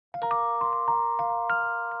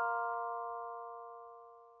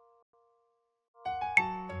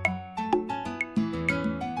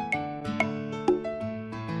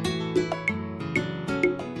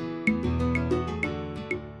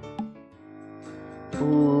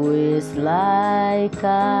Who is like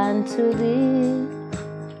unto thee?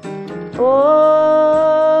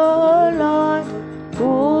 O Lord,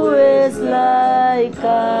 who is like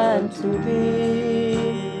unto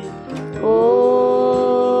thee?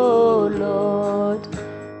 O Lord,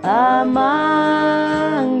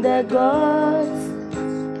 among the gods,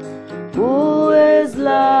 who is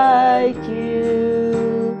like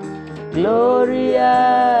you?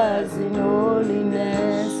 Glorious in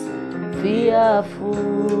holiness,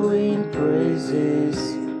 fearful in praises,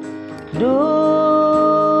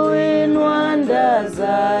 doing wonders,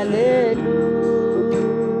 hallelujah.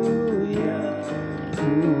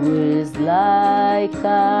 Who is like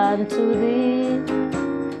unto thee?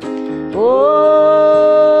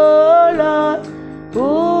 O Lord,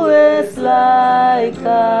 who is like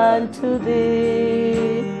unto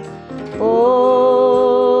thee?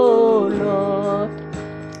 O Lord,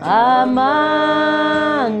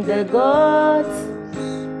 among the gods,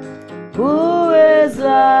 who is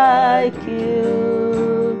like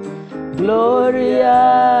you?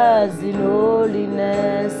 Glorious in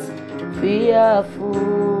holiness,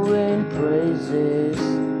 fearful in praises,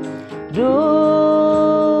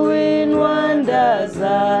 doing wonders,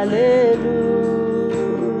 hallelujah.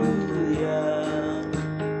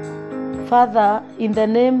 Father, in the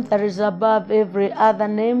name that is above every other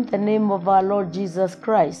name, the name of our Lord Jesus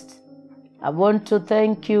Christ, I want to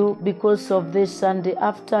thank you because of this Sunday,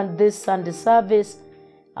 after this Sunday service.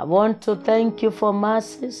 I want to thank you for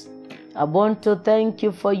mercies. I want to thank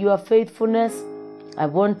you for your faithfulness. I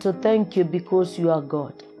want to thank you because you are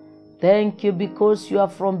God. Thank you because you are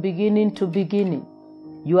from beginning to beginning.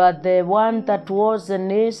 You are the one that was and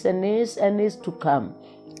is and is and is to come.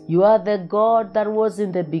 You are the God that was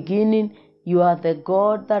in the beginning. You are the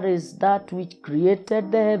God that is that which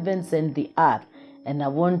created the heavens and the earth. And I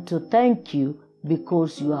want to thank you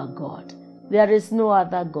because you are God. There is no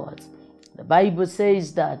other God. The Bible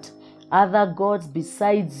says that other gods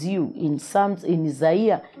besides you in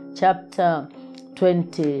Isaiah chapter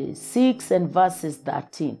 26 and verses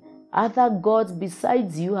 13. Other gods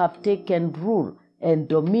besides you have taken rule and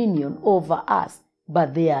dominion over us,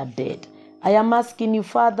 but they are dead. I am asking you,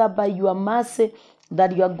 Father, by your mercy,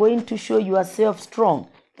 that you are going to show yourself strong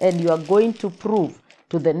and you are going to prove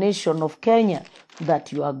to the nation of Kenya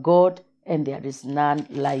that you are God and there is none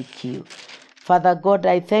like you. Father God,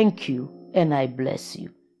 I thank you and I bless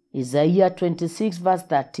you. Isaiah 26 verse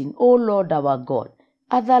 13, O Lord our God,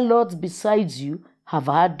 other lords besides you have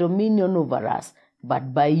had dominion over us,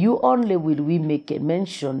 but by you only will we make a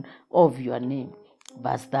mention of your name.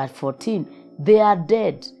 Verse 14, they are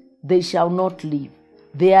dead, they shall not live.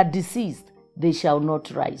 They are deceased, they shall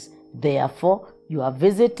not rise. Therefore you have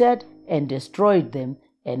visited and destroyed them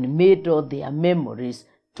and made all their memories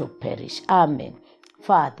to perish. Amen.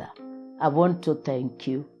 Father, I want to thank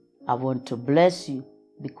you. I want to bless you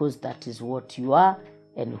because that is what you are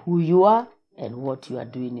and who you are and what you are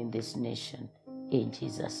doing in this nation. In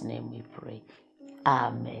Jesus' name we pray.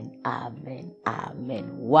 Amen, amen,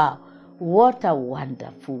 amen. Wow, what a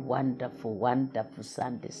wonderful, wonderful, wonderful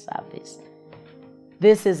Sunday service.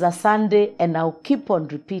 This is a Sunday, and I'll keep on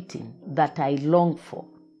repeating that I long for,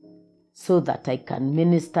 so that I can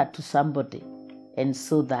minister to somebody and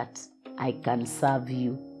so that I can serve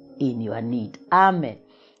you in your need. Amen.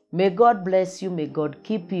 May God bless you. May God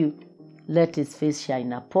keep you. Let his face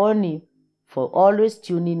shine upon you for always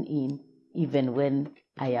tuning in, even when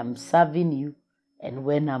I am serving you and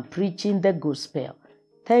when I'm preaching the gospel.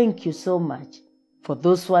 Thank you so much for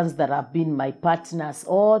those ones that have been my partners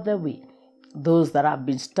all the way, those that have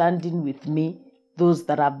been standing with me, those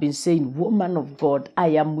that have been saying, woman of God, I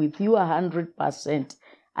am with you 100%.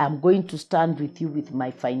 I'm going to stand with you with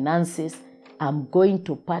my finances. I'm going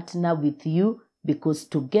to partner with you because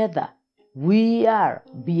together we are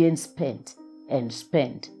being spent and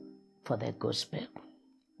spent for the gospel.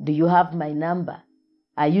 Do you have my number?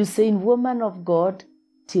 Are you saying, woman of God,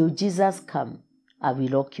 till Jesus come, I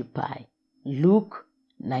will occupy? Luke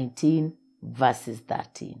 19 verses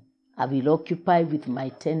 13. I will occupy with my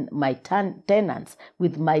tenants,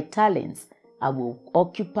 with my talents. I will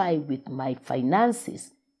occupy with my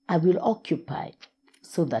finances. I will occupy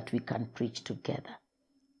so that we can preach together.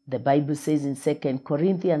 The Bible says in 2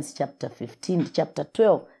 Corinthians chapter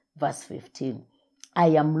 12, verse 15, I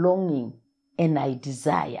am longing and I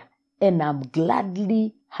desire and I'm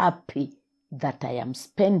gladly happy that I am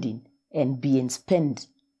spending and being spent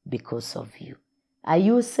because of you. Are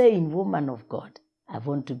you saying, woman of God, I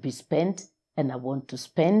want to be spent and I want to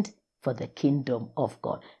spend for the kingdom of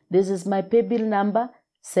God? This is my PAYBIL number.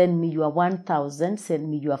 Send me your 1,000, send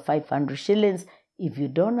me your 500 shillings. If you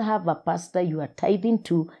don't have a pastor you are tithing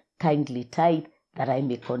to, kindly tithe that I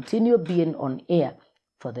may continue being on air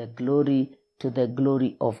for the glory, to the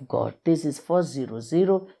glory of God. This is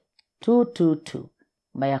 400-222.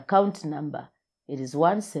 My account number, it is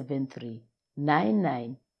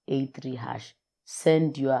 173-9983 hash.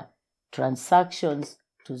 Send your transactions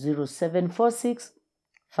to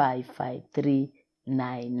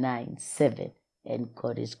 0746-553-997, and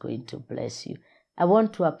God is going to bless you. I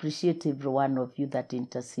want to appreciate every one of you that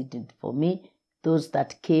interceded for me, those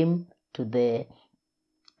that came to the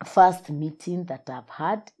first meeting that I've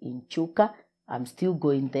had in Chuka. I'm still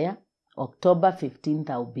going there. October 15th,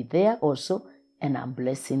 I'll be there also, and I'm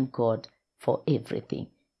blessing God for everything.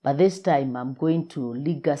 But this time, I'm going to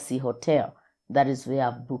Legacy Hotel. That is where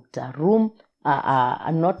I've booked a room.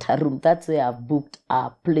 Not a room, that's where I've booked a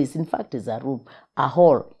place. In fact, it's a room, a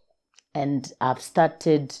hall. And I've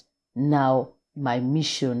started now my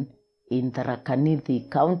mission in Tharaka-Nithi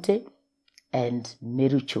County and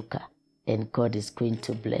Meru-Chuka. And God is going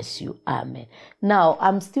to bless you. Amen. Now,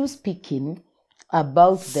 I'm still speaking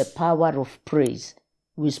about the power of praise.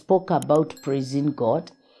 We spoke about praising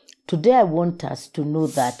God. Today, I want us to know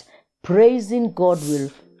that praising God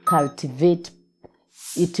will cultivate,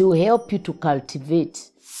 it will help you to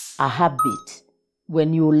cultivate a habit.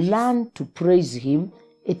 When you learn to praise Him,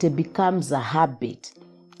 it becomes a habit.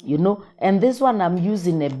 You know, and this one I'm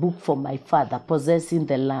using a book from my father, Possessing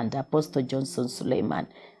the Land, Apostle Johnson Suleiman.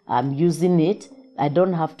 I'm using it. I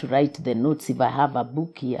don't have to write the notes if I have a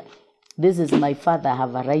book here. This is my father. I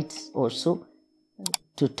have a right also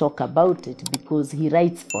to talk about it because he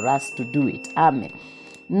writes for us to do it. Amen.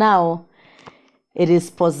 Now, it is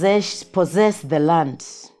Possess the Land,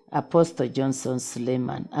 Apostle Johnson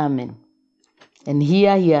Suleiman. Amen. And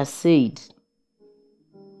here he has said,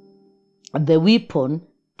 the weapon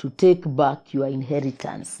to take back your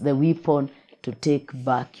inheritance. The weapon to take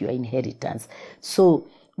back your inheritance. So,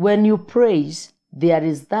 when you praise, there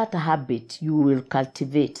is that habit you will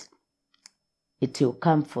cultivate. It will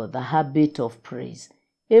come for the habit of praise.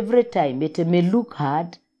 Every time, it may look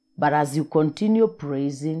hard, but as you continue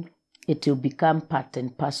praising, it will become part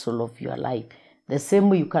and parcel of your life. The same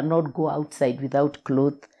way you cannot go outside without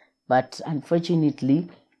clothes, but unfortunately,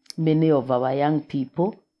 many of our young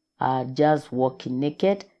people are just walking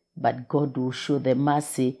naked, but God will show them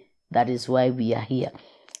mercy. That is why we are here.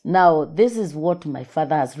 Now, this is what my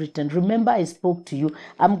father has written. Remember, I spoke to you.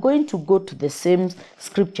 I'm going to go to the same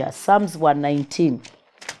scripture, Psalms 119,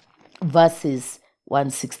 verses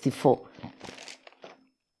 164.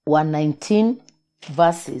 119,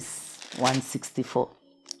 verses 164.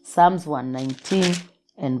 Psalms 119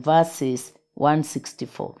 and verses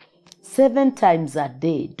 164. 7 times a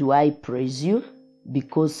day do I praise you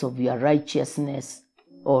because of your righteousness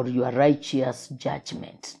or your righteous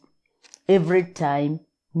judgment. Every time,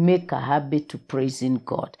 make a habit to praising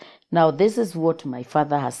God. Now, this is what my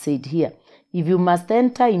father has said here. If you must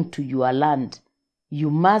enter into your land, you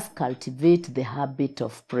must cultivate the habit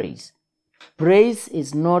of praise. Praise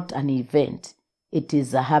is not an event. It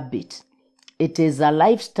is a habit. It is a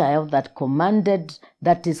lifestyle that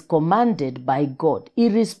is commanded by God,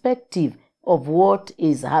 irrespective of what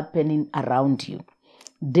is happening around you.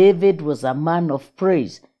 David was a man of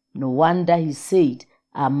praise. No wonder he said,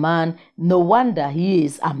 no wonder he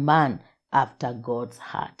is a man after God's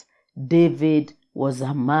heart. David was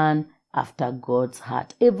a man after God's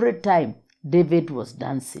heart. Every time David was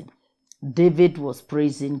dancing, David was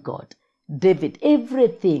praising God. David,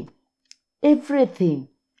 everything,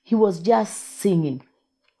 he was just singing.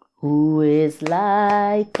 Who is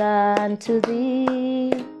like unto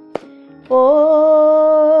thee,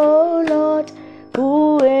 O Lord?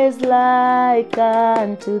 Who is like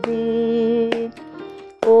unto thee,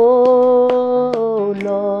 O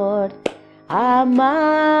Lord?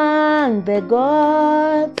 Among the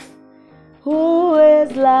gods, who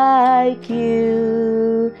is like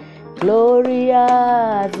you?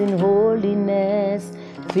 Glorious in holiness,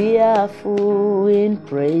 fearful in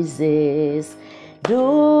praises,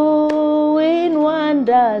 doing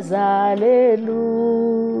wonders,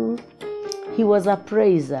 hallelujah. He was a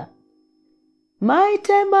praiser.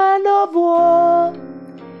 Mighty man of war,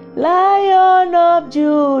 Lion of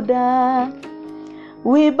Judah,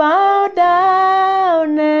 we bow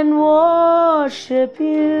down and worship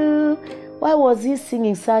you. Why was he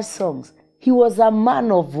singing such songs? He was a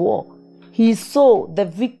man of war. He saw the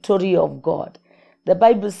victory of God. The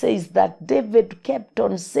Bible says that David kept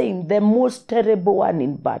on saying the most terrible one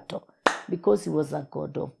in battle because he was a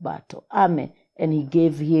God of battle. Amen. And he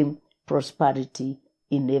gave him prosperity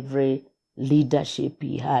in every leadership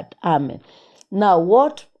he had. Amen. Now,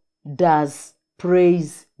 what does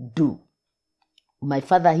praise do? My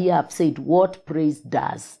father here have said what praise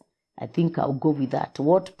does. I think I'll go with that.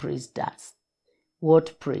 What praise does.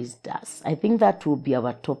 What praise does. I think that will be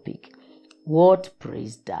our topic. What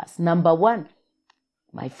praise does. Number 1,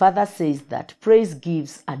 my father says that praise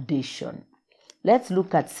gives addition. Let's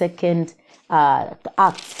look at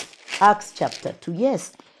Acts chapter 2.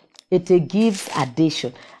 Yes, it gives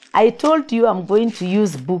addition. I told you I'm going to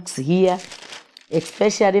use books here,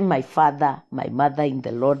 especially my father, my mother in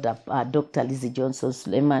the Lord, Dr. Lizzie Johnson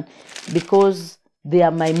Suleiman, because they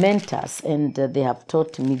are my mentors and they have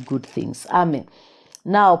taught me good things. Amen.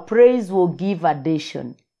 Now, praise will give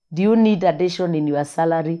addition. Do you need addition in your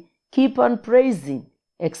salary? Keep on praising,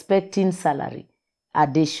 expecting salary,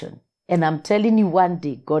 addition. And I'm telling you, one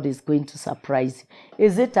day, God is going to surprise you.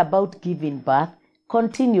 Is it about giving birth?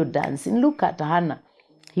 Continue dancing. Look at Hannah.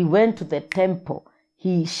 He went to the temple.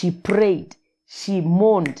 She prayed. She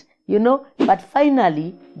mourned, but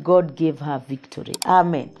finally, God gave her victory.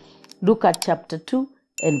 Amen. Look at chapter 2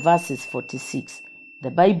 and verses 46.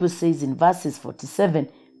 The Bible says in verses 47,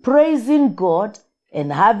 praising God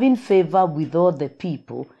and having favor with all the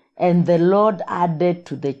people, and the Lord added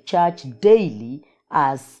to the church daily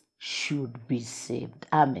as should be saved.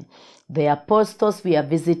 Amen. The apostles, we are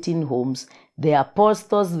visiting homes. The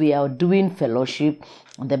apostles, we are doing fellowship.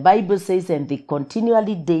 The Bible says, and they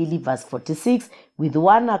continually daily, verse 46, with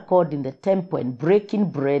one accord in the temple and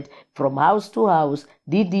breaking bread from house to house,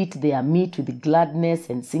 did eat their meat with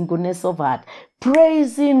gladness and singleness of heart,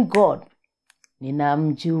 praising God.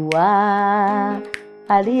 Ninamjua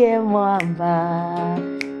aliye mwamba,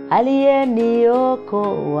 aliye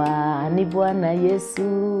niokoa ni Bwana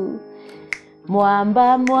Yesu.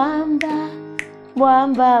 Mwamba, mwamba,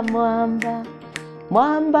 mwamba, mwamba,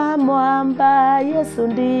 mwamba, mwamba, Yesu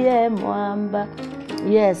ndiye mwamba.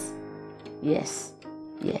 Yes, yes,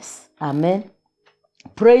 yes. Amen.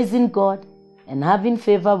 Praising God and having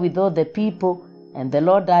favor with all the people, and the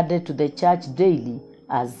Lord added to the church daily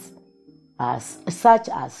as such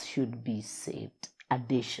as should be saved.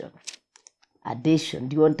 Addition. Addition.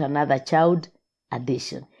 Do you want another child?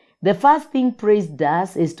 Addition. The first thing praise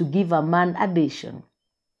does is to give a man addition.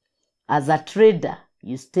 As a trader,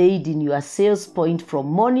 you stayed in your sales point from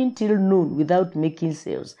morning till noon without making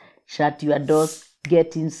sales. Shut your doors,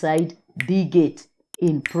 get inside, dig it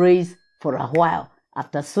in praise for a while.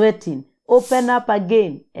 After sweating, open up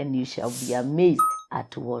again, and you shall be amazed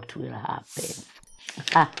at what will happen.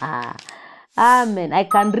 Amen. I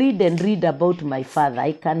can read and read about my father.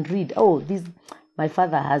 I can read. Oh, my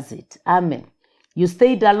father has it. Amen. You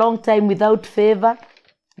stayed a long time without favor.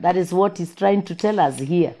 That is what he's trying to tell us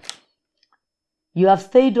here. You have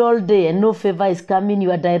stayed all day and no favor is coming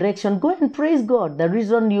your direction. Go and praise God. The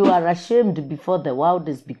reason you are ashamed before the world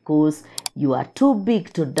is because you are too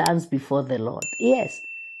big to dance before the Lord. Yes,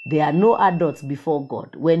 there are no adults before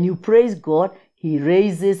God. When you praise God, he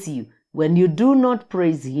raises you. When you do not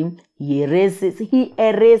praise him, he erases. He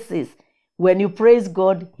erases. When you praise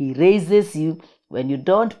God, he raises you. When you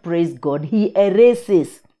don't praise God, he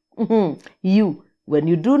erases you. When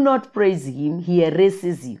you do not praise him, he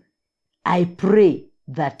erases you. I pray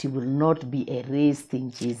that you will not be erased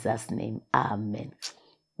in Jesus' name. Amen.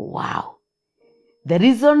 Wow. The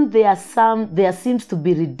reason there seems to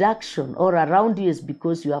be reduction all around you is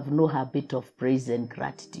because you have no habit of praise and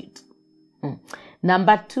gratitude.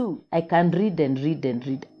 Number 2, I can read and read and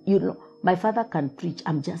read. My father can preach.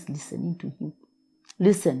 I'm just listening to him.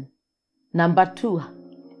 Listen. Number 2,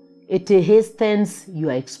 it hastens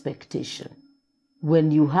your expectation. When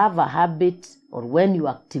you have a habit or when you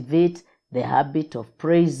activate the habit of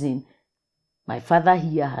praising, my father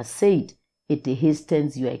here has said, it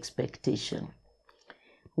hastens your expectation.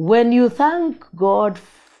 When you thank God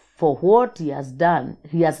for what he has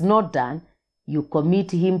not done, you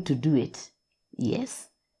commit him to do it. Yes.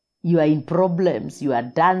 You are in problems. You are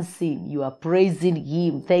dancing. You are praising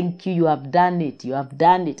him. Thank you. You have done it. You have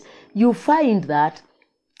done it. You find that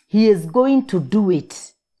he is going to do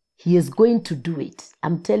it. He is going to do it.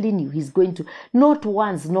 I'm telling you, he's going to. Not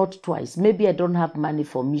once, not twice. Maybe I don't have money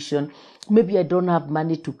for mission. Maybe I don't have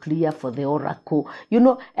money to clear for the oracle.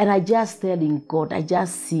 And I just telling God, I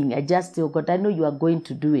just sing. I just tell God, I know you are going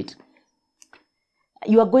to do it.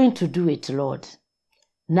 You are going to do it, Lord.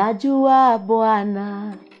 Najua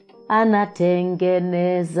Bwana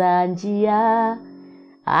anatengeneza njia.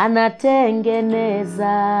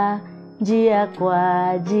 Anatengeneza njia kwa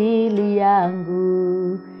ajili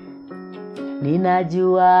yangu.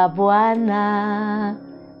 Ninajua Bwana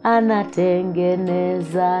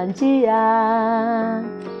anatengeneza njia.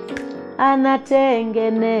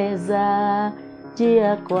 Anatengeneza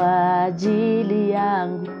njia kwa ajili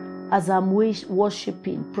yangu. As I'm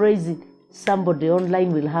worshiping, praising, somebody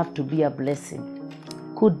online will have to be a blessing.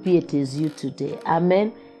 Could be it is you today.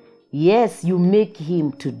 Amen. Yes, you make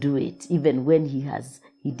him to do it, even when he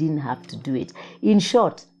didn't have to do it. In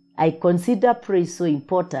short, I consider praise so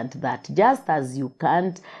important that just as you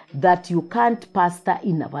can't pastor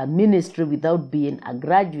in our ministry without being a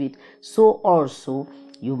graduate, so also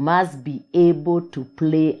you must be able to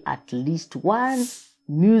play at least one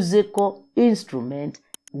musical instrument,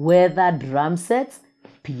 whether drum sets,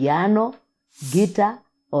 piano, guitar,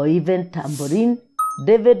 or even tambourine.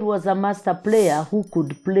 David was a master player who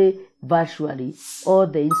could play virtually all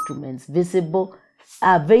the instruments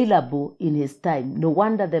available in his time. No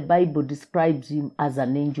wonder the Bible describes him as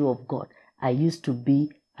an angel of God. I used to be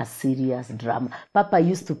a serious drummer. Papa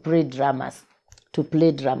used to play drummers.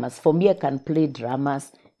 For me, I can play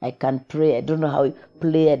drummers. I can pray. I don't know how you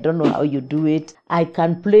play. I don't know how you do it. I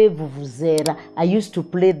can play vuvuzela. I used to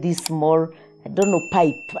play this small, I don't know,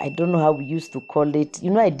 pipe. I don't know how we used to call it.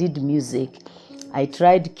 I did music. I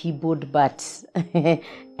tried keyboard, but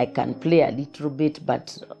I can play a little bit,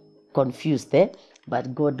 but confused,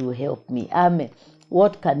 But God will help me. Amen.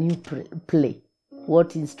 What can you play?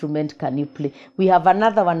 What instrument can you play? We have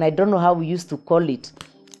another one. I don't know how we used to call it.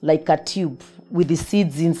 Like a tube with the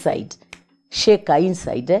seeds inside. Shaker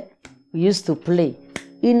inside, We used to play.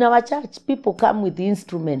 In our church, people come with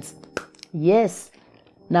instruments. Yes.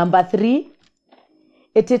 Number 3,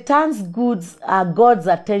 it turns God's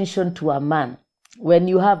attention to a man. When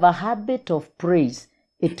you have a habit of praise,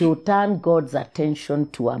 it will turn God's attention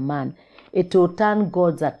to a man. It will turn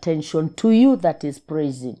God's attention to you that is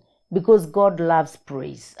praising, because God loves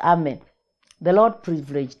praise. Amen. The Lord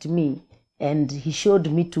privileged me, and he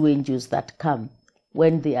showed me 2 angels that come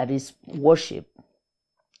when there is worship,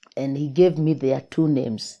 and he gave me their 2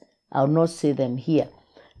 names. I'll not say them here.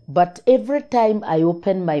 But every time I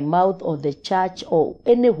open my mouth, or the church, or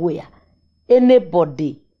anywhere,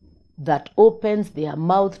 anybody that opens their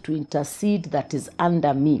mouth to intercede that is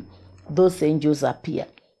under me, those angels appear.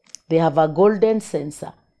 They have a golden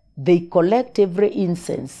censer. They collect every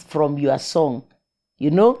incense from your song,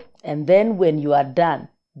 and then when you are done,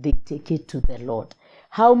 they take it to the Lord.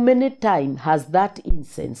 How many times has that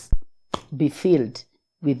incense been filled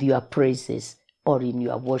with your praises or in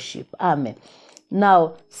your worship? Amen.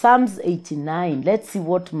 Now, Psalms 89. Let's see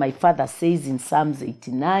what my father says in Psalms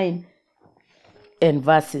 89 and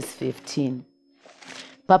verses 15.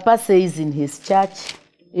 Papa says in his church,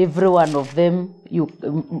 every one of them,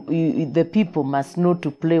 the people must know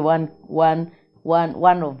to play one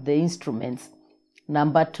of the instruments.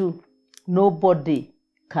 Number 2, nobody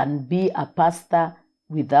can be a pastor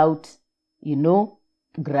without,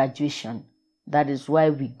 graduation. That is why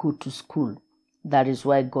we go to school. That is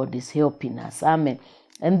why God is helping us. Amen.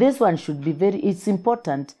 And this one should be it's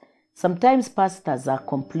important. Sometimes pastors are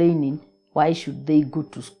complaining, why should they go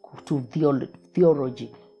to school, to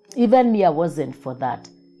theology? Even me, I wasn't for that.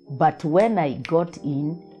 But when I got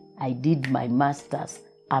in, I did my master's.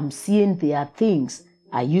 I'm seeing there are things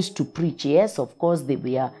I used to preach. Yes, of course, they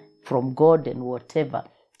were from God and whatever.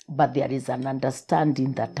 But there is an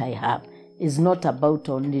understanding that I have. It's not about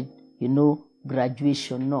only,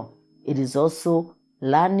 graduation. No. It is also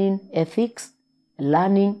learning ethics,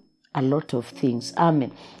 learning a lot of things.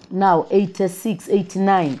 Amen. Now,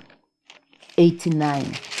 89.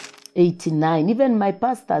 Even my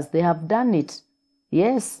pastors, they have done it.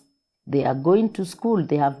 Yes, they are going to school.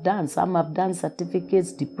 They have done. Some have done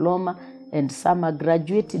certificates, diploma, and some are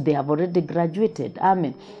graduated. They have already graduated.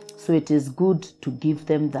 Amen. So it is good to give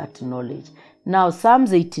them that knowledge. Now,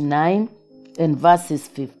 Psalms 89 and verses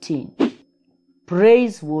 15.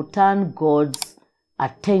 Praise will turn God's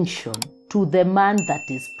attention to the man that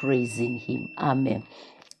is praising him. Amen.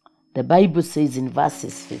 The Bible says in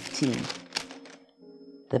verses 15,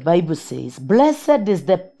 the Bible says, blessed is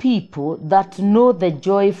the people that know the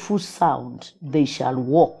joyful sound. They shall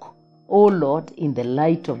walk, O Lord, in the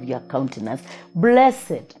light of your countenance.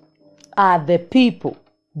 Blessed are the people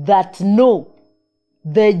that know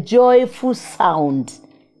the joyful sound.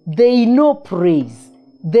 They know praise.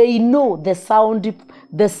 They know the sound, the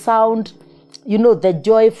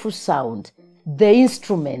joyful sound, the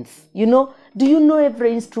instruments. Do you know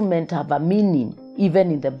every instrument have a meaning,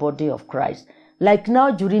 even in the body of Christ? Like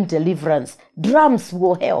now during deliverance, drums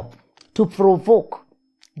will help to provoke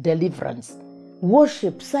deliverance.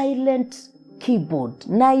 Worship, silent keyboard,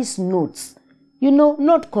 nice notes,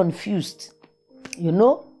 not confused.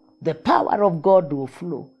 The power of God will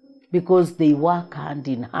flow because they work hand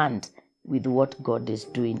in hand with what God is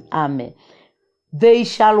doing. Amen. They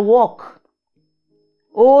shall walk,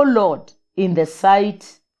 O Lord, in the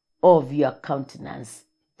sight of your countenance.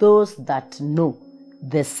 Those that know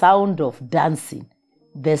the sound of dancing,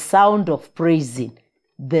 the sound of praising,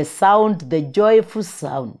 the sound, the joyful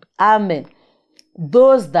sound. Amen.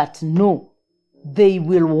 Those that know, they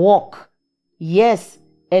will walk. Yes,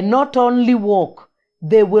 and not only walk,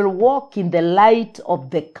 they will walk in the light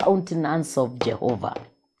of the countenance of Jehovah.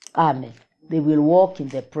 Amen. They will walk in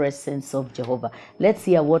the presence of Jehovah. Let's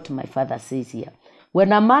hear what my father says here.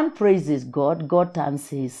 When a man praises God, God turns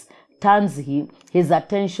his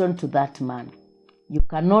attention to that man. You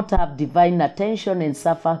cannot have divine attention and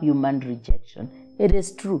suffer human rejection. It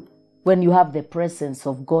is true. When you have the presence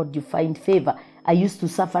of God, you find favor. I used to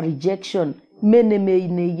suffer rejection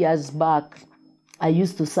many years back. I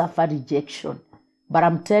used to suffer rejection. But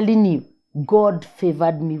I'm telling you, God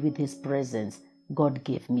favored me with his presence. God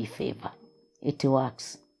gave me favor. It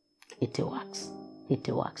works. It works. It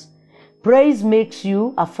works. Praise makes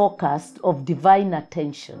you a focus of divine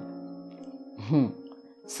attention.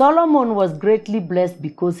 Solomon was greatly blessed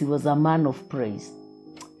because he was a man of praise.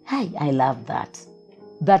 I love that.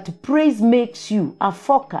 That praise makes you a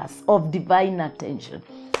focus of divine attention.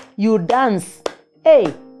 You dance.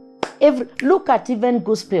 Look at even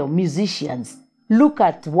gospel musicians. Look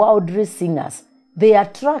at worldly singers. They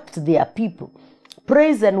attract their people.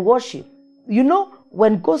 Praise and worship. You know,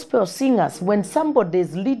 when gospel singers, when somebody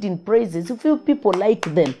is leading praises, you feel people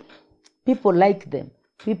like them. People like them.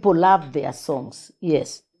 People love their songs.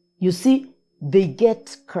 Yes. You see, they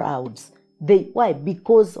get crowds. Why?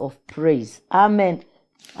 Because of praise. Amen.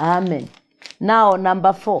 Amen. Now,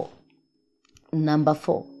 number 4.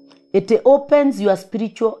 It opens your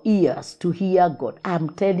spiritual ears to hear God. I'm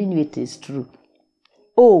telling you, it is true.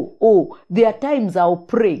 There are times I'll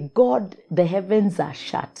pray, God, the heavens are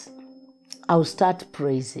shut. I'll start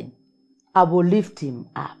praising. I will lift him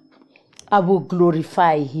up. I will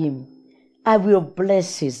glorify him. I will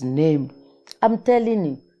bless his name. I'm telling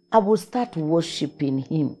you, I will start worshiping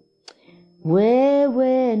him.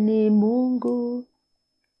 Wewe ni Mungu,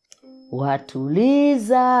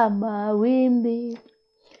 watuliza mawimbi,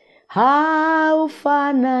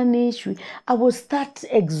 haufananishwi. I will start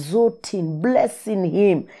exalting, blessing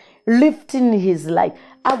him, lifting his life.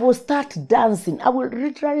 I will start dancing. I will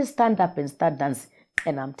literally stand up and start dancing.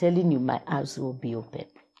 And I'm telling you, my eyes will be open.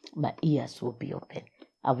 My ears will be open.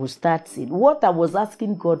 I will start seeing what I was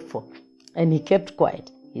asking God for. And he kept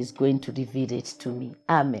quiet. He's going to reveal it to me.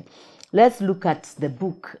 Amen. Let's look at the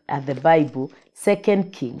book, at the Bible, 2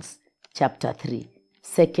 Kings, chapter 3.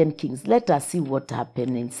 2 Kings. Let us see what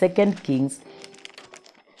happened in 2 Kings,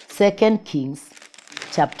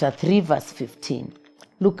 chapter 3, verse 15.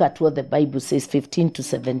 Look at what the Bible says, 15 to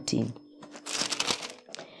 17.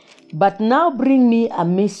 But now bring me a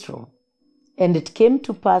minstrel. And it came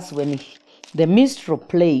to pass when the minstrel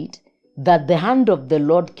played, that the hand of the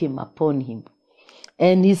Lord came upon him.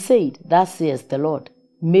 And he said, thus says the Lord,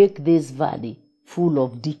 make this valley full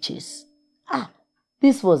of ditches.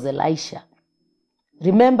 This was Elisha.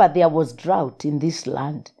 Remember, there was drought in this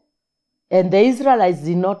land. And the Israelites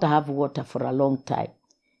did not have water for a long time.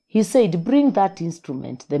 He said, bring that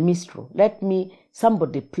instrument, the minstrel.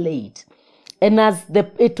 Somebody play it. And as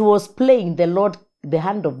it was playing, the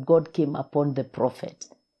hand of God came upon the prophet,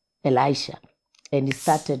 Elisha. And he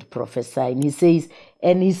started prophesying. He said,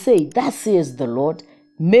 thus says the Lord,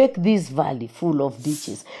 make this valley full of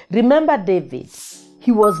ditches. Remember David,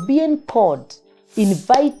 he was being called,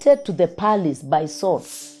 invited to the palace by Saul.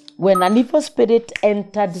 When an evil spirit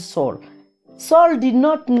entered Saul, Saul did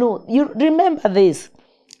not know. You remember this.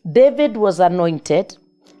 David was anointed.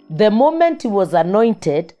 The moment he was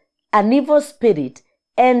anointed, an evil spirit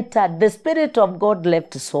entered. The Spirit of God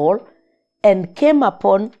left Saul and came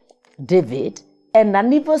upon David, and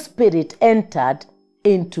an evil spirit entered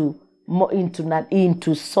into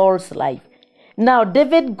Saul's life. Now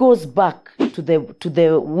David goes back to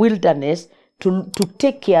the wilderness to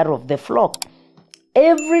take care of the flock.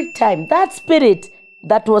 Every time, that spirit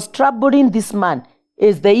that was troubling this man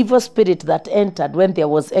is the evil spirit that entered when there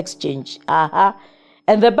was exchange.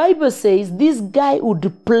 And the Bible says this guy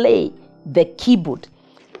would play the keyboard.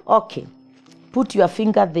 Okay, put your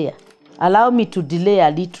finger there. Allow me to delay a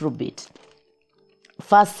little bit.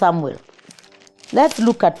 1 Samuel. Let's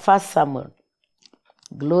look at 1 Samuel.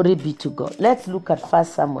 Glory be to God. Let's look at 1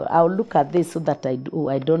 Samuel. I'll look at this so that I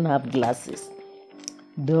don't have glasses.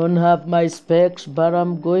 Don't have my specs, but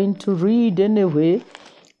I'm going to read anyway.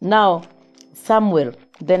 Now, Samuel,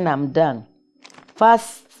 then I'm done. 1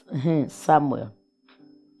 Samuel.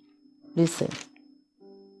 Listen.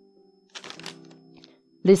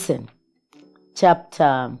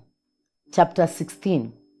 Chapter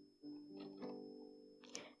 16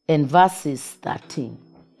 and verses 13.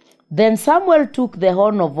 Then Samuel took the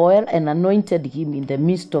horn of oil and anointed him in the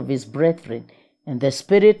midst of his brethren And the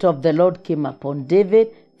Spirit of the Lord came upon David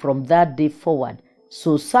from that day forward.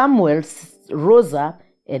 So Samuel rose up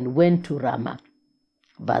and went to Ramah.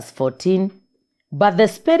 Verse 14. But the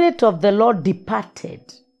Spirit of the Lord departed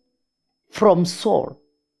from Saul,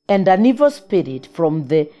 and an evil spirit from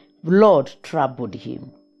the Lord troubled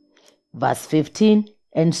him. Verse 15.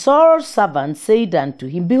 And Saul's servant said unto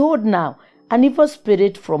him, Behold now, an evil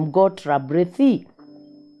spirit from God troubleth thee.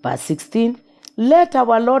 Verse 16. Let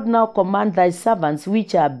our Lord now command thy servants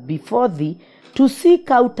which are before thee to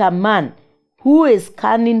seek out a man who is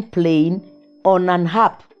cunning playing on an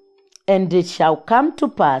harp. And it shall come to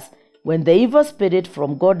pass, when the evil spirit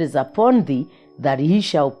from God is upon thee, that he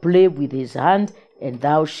shall play with his hand, and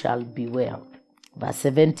thou shalt be well. Verse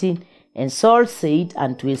 17. And Saul said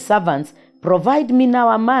unto his servants, Provide me now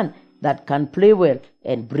a man that can play well,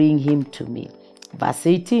 and bring him to me. Verse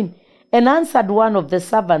 18. And answered one of the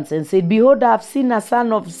servants and said, Behold, I have seen a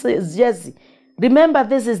son of Jesse. Remember,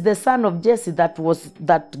 this is the son of Jesse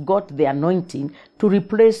that got the anointing to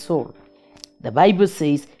replace Saul. The Bible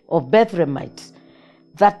says of Bethlehemites,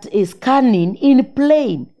 that is cunning in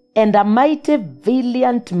playing, and a mighty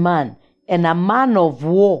valiant man, and a man of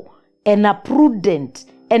war, and a prudent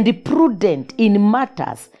in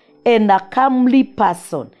matters, and a comely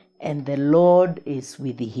person, and the Lord is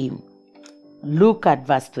with him. Look at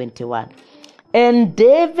verse 21. And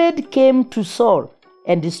David came to Saul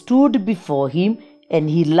and stood before him, and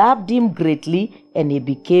he loved him greatly, and he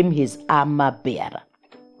became his armor bearer.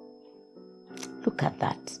 Look at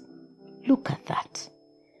that. Look at that.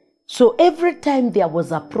 So every time there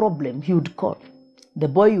was a problem, he would call. The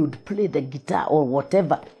boy would play the guitar or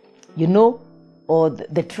whatever, or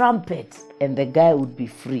the trumpet, and the guy would be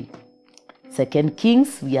free. 2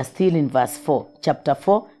 Kings, we are still in verse 4. Chapter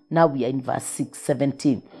 4, now we are in verse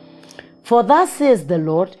 17. For thus says the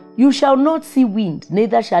Lord, you shall not see wind,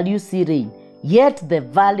 neither shall you see rain, yet the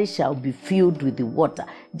valley shall be filled with the water.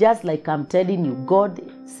 Just like I'm telling you,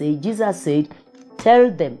 Jesus said, tell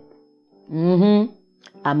them,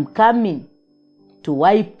 I'm coming to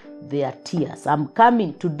wipe their tears. I'm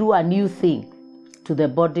coming to do a new thing to the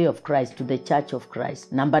body of Christ, to the church of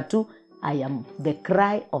Christ. Number 2, I am the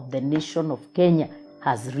cry of the nation of Kenya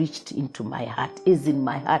has reached into my heart, is in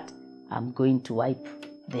my heart. I'm going to wipe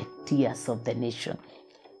the tears of the nation.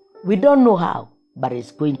 We don't know how, but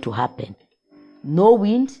it's going to happen. No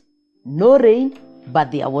wind, no rain,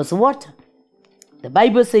 but there was water. The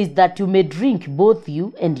Bible says that you may drink, both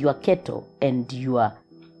you and your cattle and your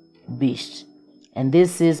beast. And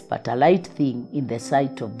this is but a light thing in the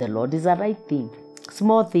sight of the Lord. Is a right thing.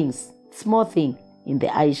 Small thing in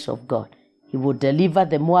the eyes of God. He will deliver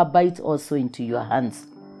the Moabites also into your hands.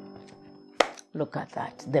 Look at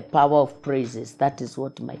that. The power of praises. That is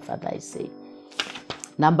what my father is saying.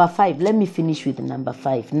 Number 5. Let me finish with number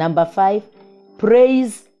 5. Number 5.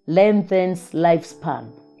 Praise lengthens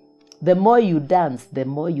lifespan. The more you dance, the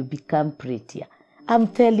more you become prettier. I'm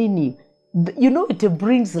telling you, it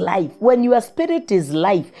brings life. When your spirit is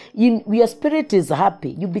life, your spirit is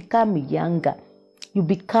happy, you become younger. You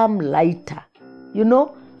become lighter.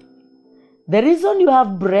 The reason you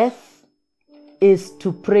have breath is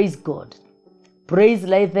to praise God. Praise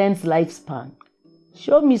lengthens lifespan.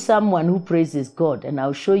 Show me someone who praises God, and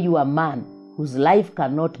I'll show you a man whose life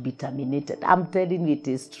cannot be terminated. I'm telling you, it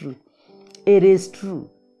is true. It is true.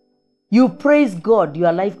 You praise God,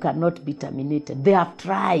 your life cannot be terminated. They have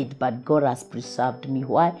tried, but God has preserved me.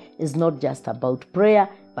 Why? It's not just about prayer,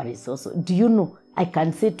 but it's also, I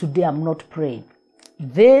can say today I'm not praying.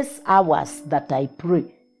 These hours that I pray,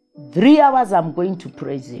 3 hours I'm going to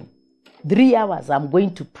praise Him. 3 hours I'm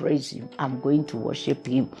going to praise Him. I'm going to worship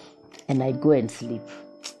Him. And I go and sleep.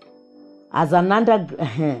 As an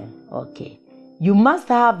okay. You must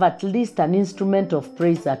have at least an instrument of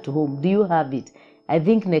praise at home. Do you have it? I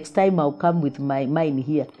think next time I'll come with mine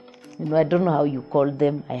here. I don't know how you call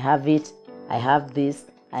them. I have it. I have this.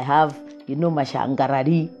 I have,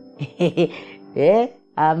 mashangarari. Yeah?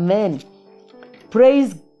 Amen.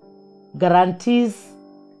 Praise guarantees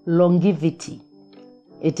longevity.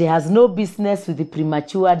 It has no business with the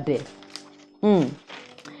premature death.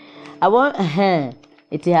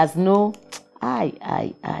 It has no.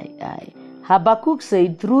 Habakkuk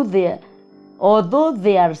said, although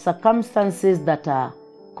there are circumstances that are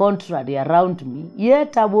contrary around me,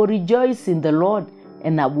 yet I will rejoice in the Lord,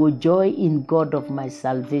 and I will joy in God of my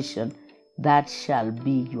salvation. That shall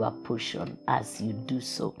be your portion as you do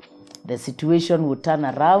so. The situation will turn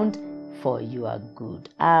around for your good.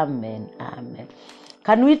 Amen. Amen.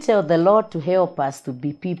 Can we tell the Lord to help us to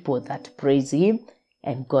be people that praise Him,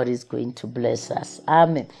 and God is going to bless us.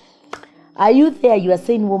 Amen. Are you there? You are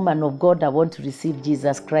saying, woman of God, I want to receive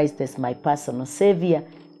Jesus Christ as my personal Savior.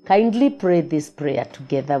 Kindly pray this prayer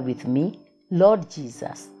together with me. Lord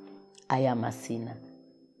Jesus, I am a sinner.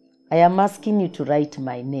 I am asking you to write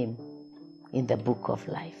my name in the book of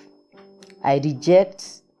life. I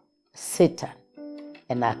reject Satan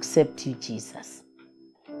and accept you, Jesus.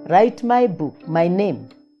 Write my name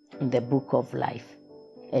in the book of life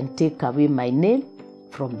and take away my name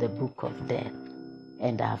from the book of death.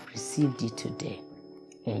 And I have received it today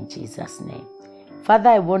in Jesus' name. Father,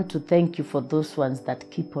 I want to thank you for those ones that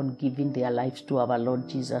keep on giving their lives to our Lord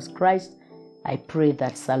Jesus Christ. I pray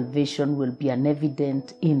that salvation will be an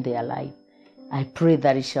evidence in their life. I pray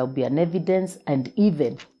that it shall be an evidence and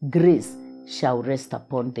even grace shall rest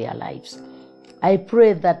upon their lives. I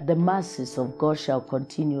pray that the mercies of God shall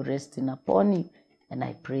continue resting upon you. And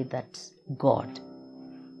I pray that God,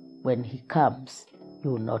 when he comes, you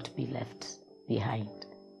will not be left behind.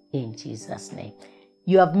 In Jesus' name.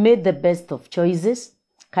 You have made the best of choices.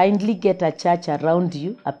 Kindly get a church around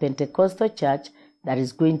you, a Pentecostal church that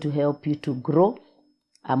is going to help you to grow.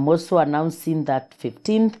 I'm also announcing that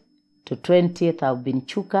 15th to 20th I'll be in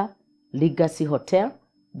Chuka, Legacy Hotel.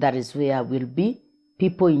 That is where I will be.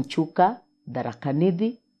 People in Chuka,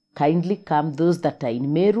 Tharaka-Nithi, kindly come. Those that are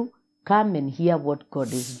in Meru, come and hear what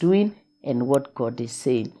God is doing and what God is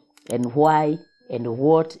saying and why and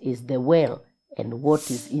what is the well and what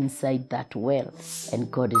is inside that well. And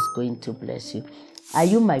God is going to bless you. Are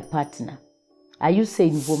you my partner? Are you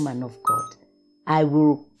saying, woman of God, I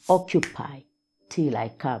will occupy till I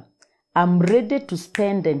come. I'm ready to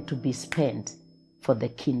spend and to be spent for the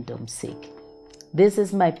kingdom's sake. This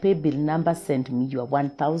is my PayBill number. Send me your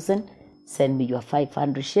 1,000. Send me your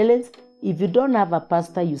 500 shillings. If you don't have a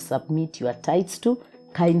pastor you submit your tithes to,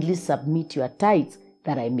 kindly submit your tithes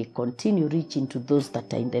that I may continue reaching to those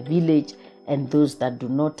that are in the village and those that do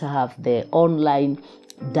not have the online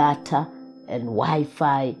data and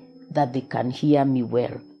Wi-Fi, that they can hear me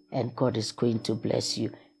well. And God is going to bless you.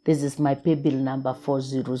 This is my PayBill number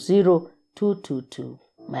 400222.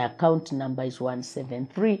 My account number is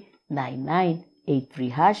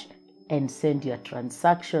 1739983#, and send your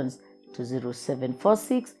transactions to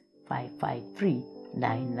 0746 553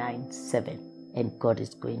 997. And God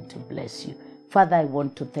is going to bless you. Father, I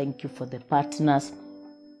want to thank you for the partners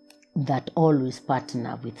that always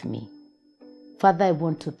partner with me. Father, I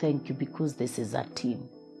want to thank you because this is a team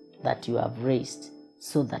that you have raised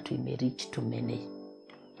so that we may reach to many.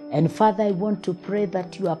 And Father, I want to pray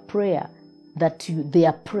that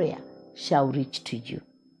their prayer shall reach to you,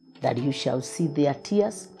 that you shall see their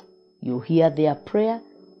tears, you hear their prayer,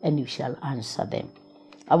 and you shall answer them.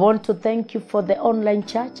 I want to thank you for the online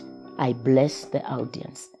church. I bless the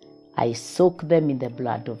audience. I soak them in the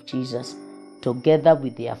blood of Jesus together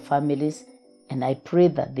with their families, and I pray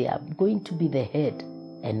that they are going to be the head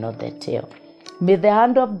and not the tail. May the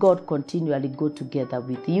hand of God continually go together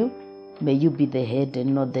with you. May you be the head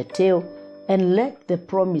and not the tail, and let the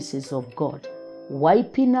promises of God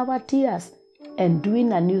wiping our tears and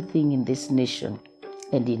doing a new thing in this nation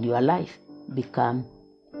and in your life become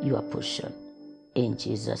your portion. In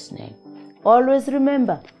Jesus' name. Always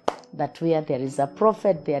remember that where there is a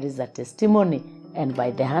prophet, there is a testimony, and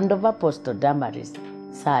by the hand of Apostle Damaris,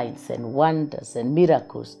 signs and wonders and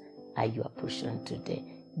miracles are your portion today.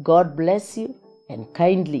 God bless you, and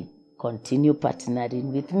kindly continue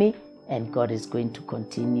partnering with me, and God is going to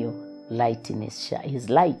continue lighting his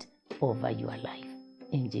light over your life.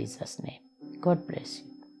 In Jesus' name. God bless you.